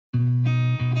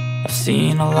I've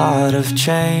seen a lot of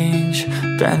change,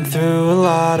 been through a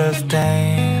lot of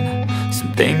pain.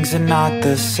 Some things are not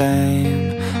the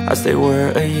same as they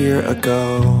were a year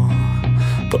ago,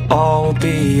 but all will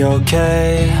be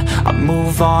okay. I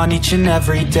move on each and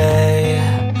every day.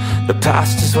 The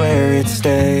past is where it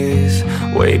stays,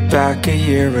 way back a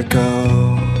year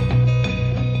ago.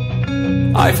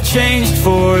 I've changed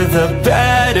for the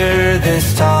better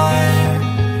this time.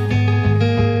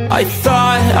 I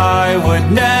thought I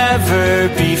would never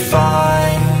be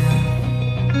fine.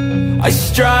 I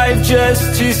strive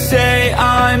just to say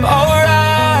I'm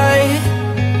alright,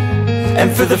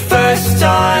 and for the first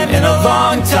time in a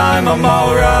long time I'm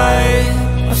alright.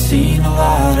 I've seen a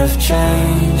lot of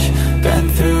change, been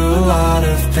through a lot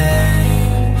of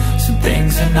pain. Some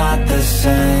things are not the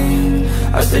same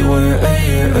as they were a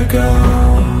year ago,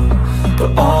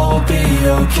 but all will be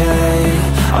okay.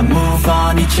 I move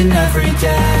on each and every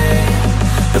day.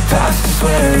 The past is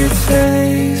where it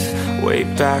stays, way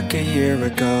back a year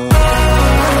ago.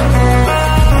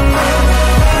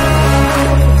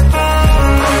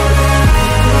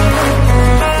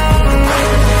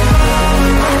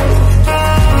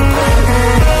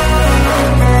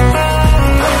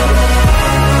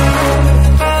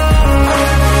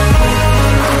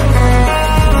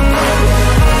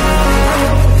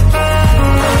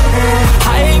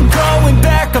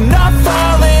 I'm not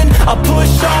falling, I'll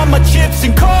push all my chips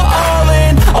and call all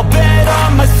in. I'll bet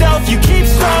on myself, you keep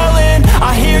stalling.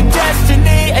 I hear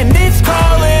destiny and it's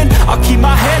calling. I'll keep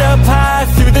my head up high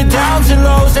through the downs and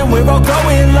lows, and we're all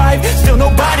going life. Still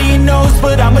nobody knows,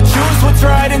 but I'ma choose what's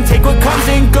right and take what comes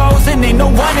and goes. And ain't no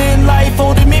one in life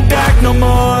holding me back no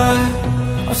more.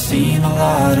 I've seen a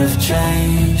lot of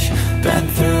change, been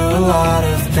through a lot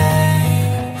of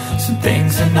pain. Some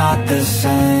things are not the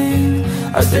same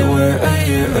as they were a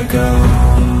year ago,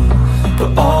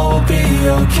 but all will be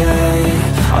okay.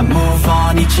 I move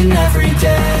on each and every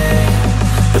day.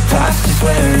 The past is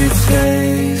where it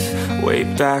stays, way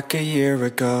back a year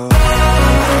ago.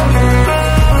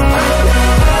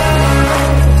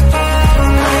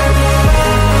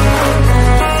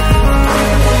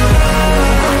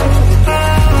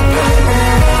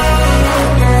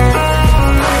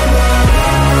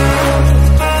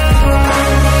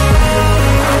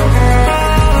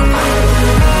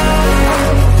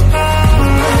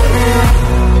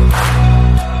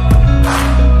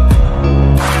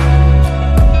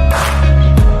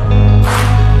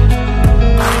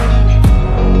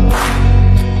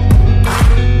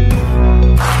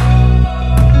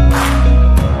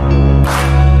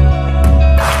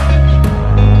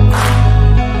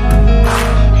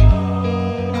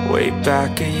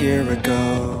 Back a year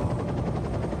ago.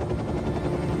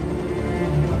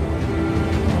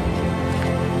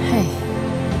 Hey,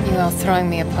 you all throwing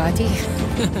me a party?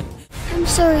 I'm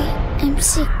sorry, I'm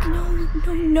sick.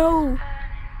 No.